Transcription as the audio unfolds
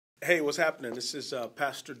Hey, what's happening? This is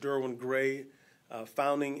Pastor Derwin Gray,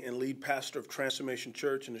 founding and lead pastor of Transformation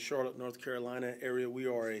Church in the Charlotte, North Carolina area. We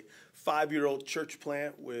are a 5-year-old church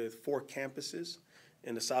plant with 4 campuses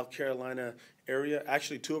in the South Carolina area.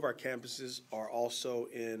 Actually, 2 of our campuses are also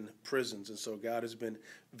in prisons, and so God has been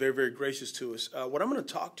very, very gracious to us. What I'm going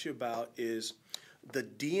to talk to you about is the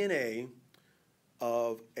DNA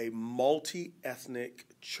of a multi-ethnic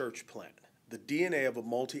church plant. The DNA of a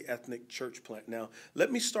multi-ethnic church plant. Now,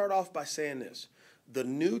 let me start off by saying this. The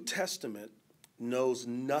New Testament knows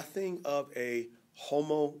nothing of a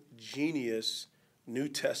homogeneous New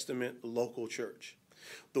Testament local church.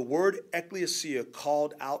 The word ecclesia,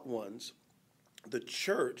 called out ones. The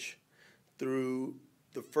church, through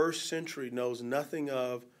the first century, knows nothing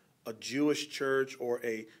of a Jewish church or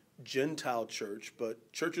a Gentile church,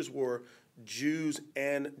 but churches were Jews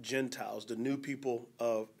and Gentiles, the new people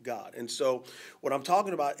of God. And so what I'm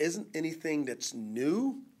talking about isn't anything that's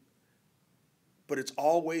new, but it's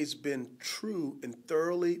always been true and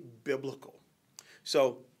thoroughly biblical.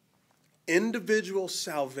 So individual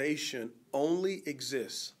salvation only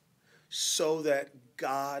exists so that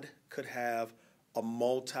God could have a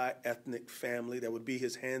multi-ethnic family that would be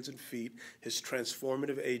his hands and feet, his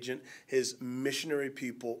transformative agent, his missionary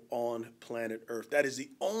people on planet Earth. That is the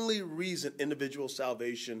only reason individual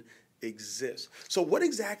salvation exists. So what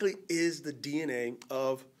exactly is the DNA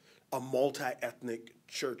of a multi-ethnic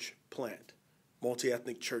church plant,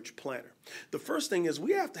 multi-ethnic church planter? The first thing is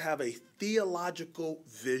we have to have a theological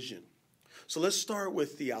vision. So let's start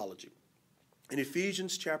with theology. In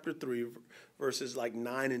Ephesians chapter 3, verses like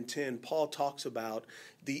 9 and 10, Paul talks about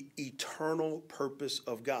the eternal purpose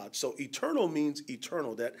of God. So eternal means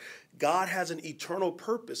eternal, that God has an eternal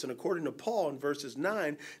purpose. And according to Paul in verses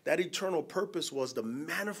 9, that eternal purpose was the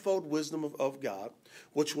manifold wisdom of God,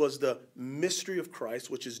 which was the mystery of Christ,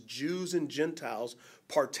 which is Jews and Gentiles,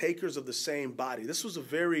 partakers of the same body. This was a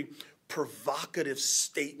very provocative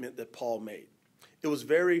statement that Paul made. It was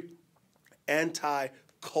very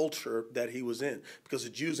anti-culture that he was in, because the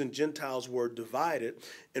Jews and Gentiles were divided.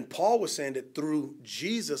 And Paul was saying that through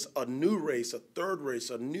Jesus, a new race, a third race,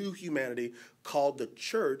 a new humanity called the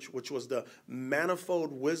church, which was the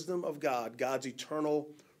manifold wisdom of God, God's eternal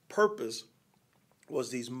purpose, was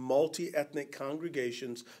these multi-ethnic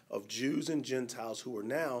congregations of Jews and Gentiles who are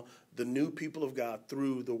now the new people of God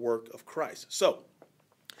through the work of Christ. So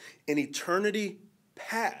in eternity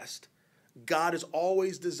past, God has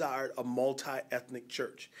always desired a multi-ethnic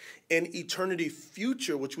church. In eternity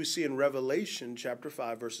future, which we see in Revelation chapter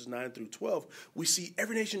 5, verses 9 through 12, we see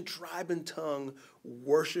every nation, tribe, and tongue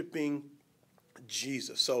worshiping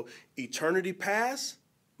Jesus. So eternity past,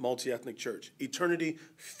 multi-ethnic church. Eternity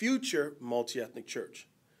future, multi-ethnic church.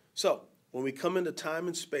 So when we come into time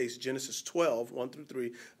and space, Genesis 12, 1 through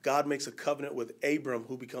 3, God makes a covenant with Abram,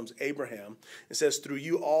 who becomes Abraham, and says, through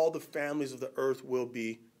you all the families of the earth will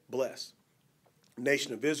be blessed.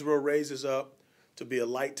 Nation of Israel raises up to be a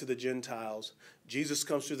light to the Gentiles. Jesus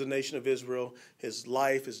comes through the nation of Israel. His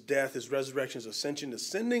life, his death, his resurrection, his ascension, the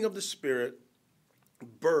sending of the Spirit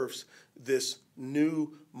births this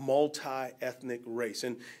new multi-ethnic race.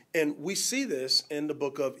 And we see this in the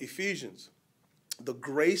book of Ephesians. The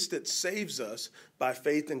grace that saves us by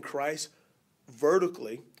faith in Christ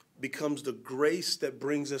vertically becomes the grace that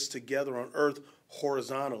brings us together on earth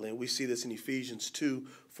horizontally. And we see this in Ephesians 2,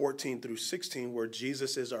 14 through 16, where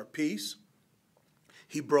Jesus is our peace.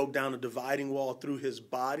 He broke down a dividing wall through his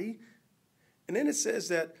body. And then it says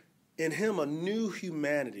that in him a new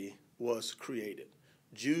humanity was created.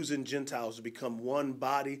 Jews and Gentiles become one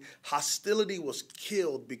body. Hostility was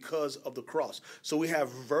killed because of the cross. So we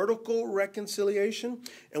have vertical reconciliation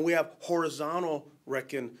and we have horizontal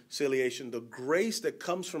reconciliation. The grace that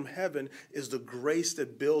comes from heaven is the grace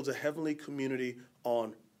that builds a heavenly community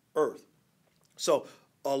on earth. So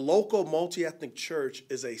a local multi-ethnic church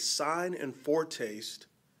is a sign and foretaste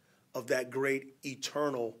of that great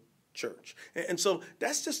eternal church. And so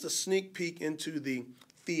that's just a sneak peek into the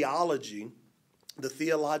theology, the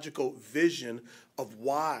theological vision of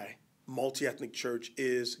why multi-ethnic church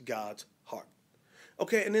is God's heart.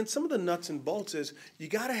 Okay, and then some of the nuts and bolts is you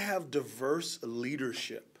got to have diverse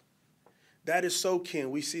leadership. That is so key.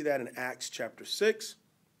 We see that in Acts chapter 6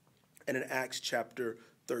 and in Acts chapter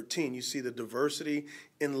 13. You see the diversity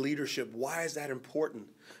in leadership. Why is that important?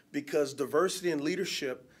 Because diversity in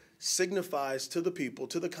leadership signifies to the people,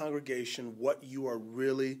 to the congregation, what you are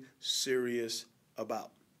really serious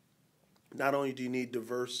about. Not only do you need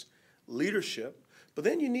diverse leadership, but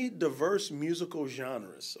then you need diverse musical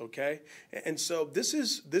genres, okay? And so this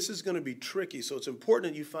is going to be tricky. So it's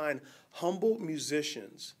important that you find humble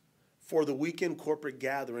musicians for the weekend corporate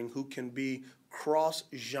gathering who can be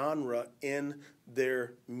cross-genre in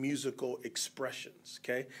their musical expressions,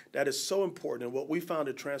 okay? That is so important. And what we found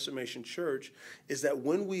at Transformation Church is that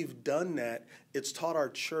when we've done that, it's taught our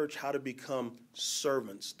church how to become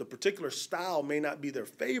servants. The particular style may not be their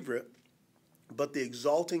favorite, but the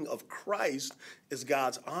exalting of Christ is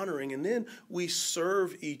God's honoring. And then we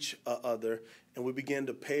serve each other, and we begin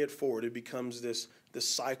to pay it forward. It becomes this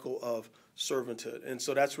cycle of servanthood. And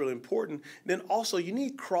so that's really important. Then also, you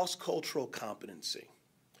need cross-cultural competency.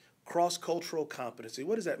 Cross-cultural competency.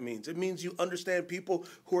 What does that mean? It means you understand people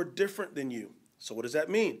who are different than you. So what does that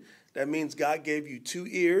mean? That means God gave you 2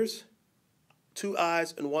 ears, 2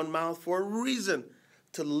 eyes, and 1 mouth for a reason.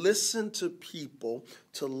 To listen to people,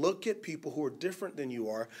 to look at people who are different than you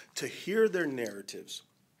are, to hear their narratives,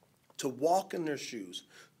 to walk in their shoes,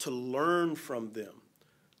 to learn from them,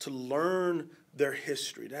 to learn their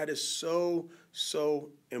history. That is so, so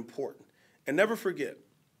important. And never forget,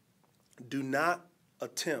 do not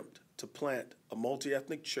attempt to plant a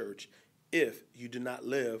multi-ethnic church if you do not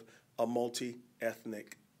live a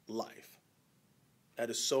multi-ethnic life. That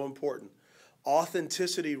is so important.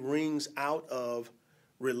 Authenticity rings out of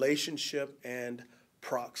relationship and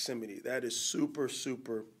proximity. That is super,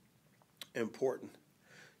 super important.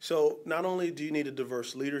 So not only do you need a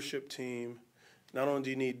diverse leadership team, not only do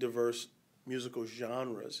you need diverse musical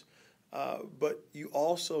genres, but you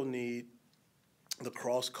also need the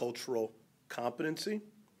cross-cultural competency.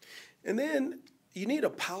 And then you need a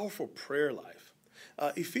powerful prayer life.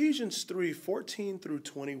 Ephesians 3:14 through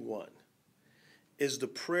 21 is the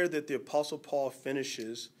prayer that the Apostle Paul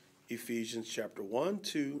finishes Ephesians chapter 1,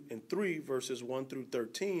 2, and 3, verses 1 through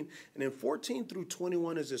 13. And then 14 through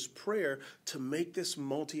 21 is this prayer to make this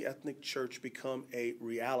multi-ethnic church become a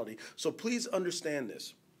reality. So please understand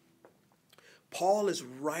this. Paul is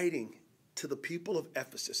writing to the people of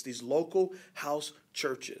Ephesus, these local house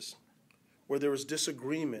churches, where there was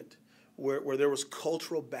disagreement, where there was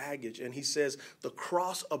cultural baggage. And he says the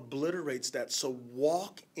cross obliterates that. So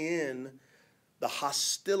walk in the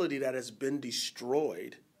hostility that has been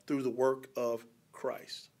destroyed through the work of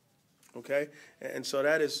Christ. Okay? And so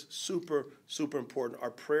that is super, super important.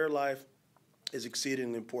 Our prayer life is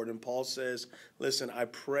exceedingly important. Paul says, listen, I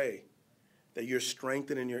pray that you're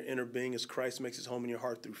strengthened in your inner being as Christ makes his home in your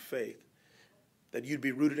heart through faith, that you'd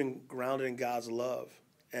be rooted and grounded in God's love,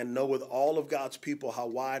 and know with all of God's people how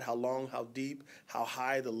wide, how long, how deep, how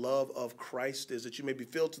high the love of Christ is, that you may be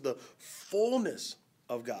filled to the fullness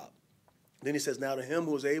of God. Then he says, now to him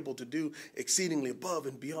who is able to do exceedingly above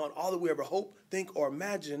and beyond all that we ever hope, think, or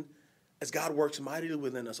imagine, as God works mightily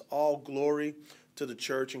within us, all glory to the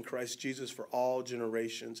church in Christ Jesus for all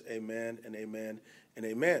generations. Amen and amen and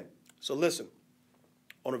amen. So listen,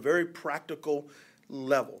 on a very practical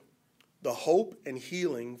level, the hope and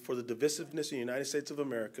healing for the divisiveness in the United States of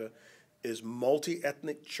America is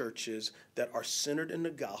multi-ethnic churches that are centered in the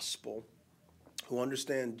gospel, who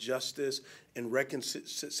understand justice and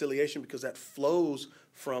reconciliation, because that flows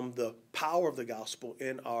from the power of the gospel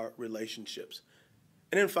in our relationships.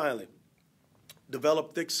 And then finally,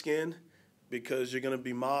 develop thick skin, because you're going to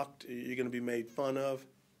be mocked, you're going to be made fun of.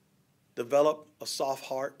 Develop a soft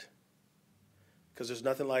heart, because there's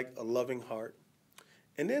nothing like a loving heart.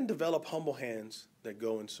 And then develop humble hands that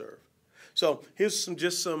go and serve. So here's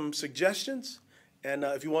some suggestions. And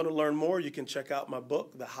if you want to learn more, you can check out my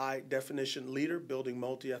book, The High Definition Leader, Building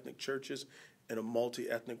Multi-Ethnic Churches in a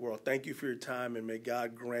Multi-Ethnic World. Thank you for your time, and may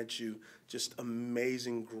God grant you just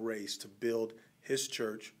amazing grace to build his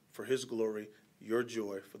church for his glory, your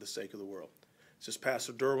joy for the sake of the world. This is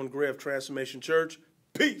Pastor Derwin Gray of Transformation Church.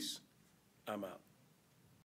 Peace. I'm out.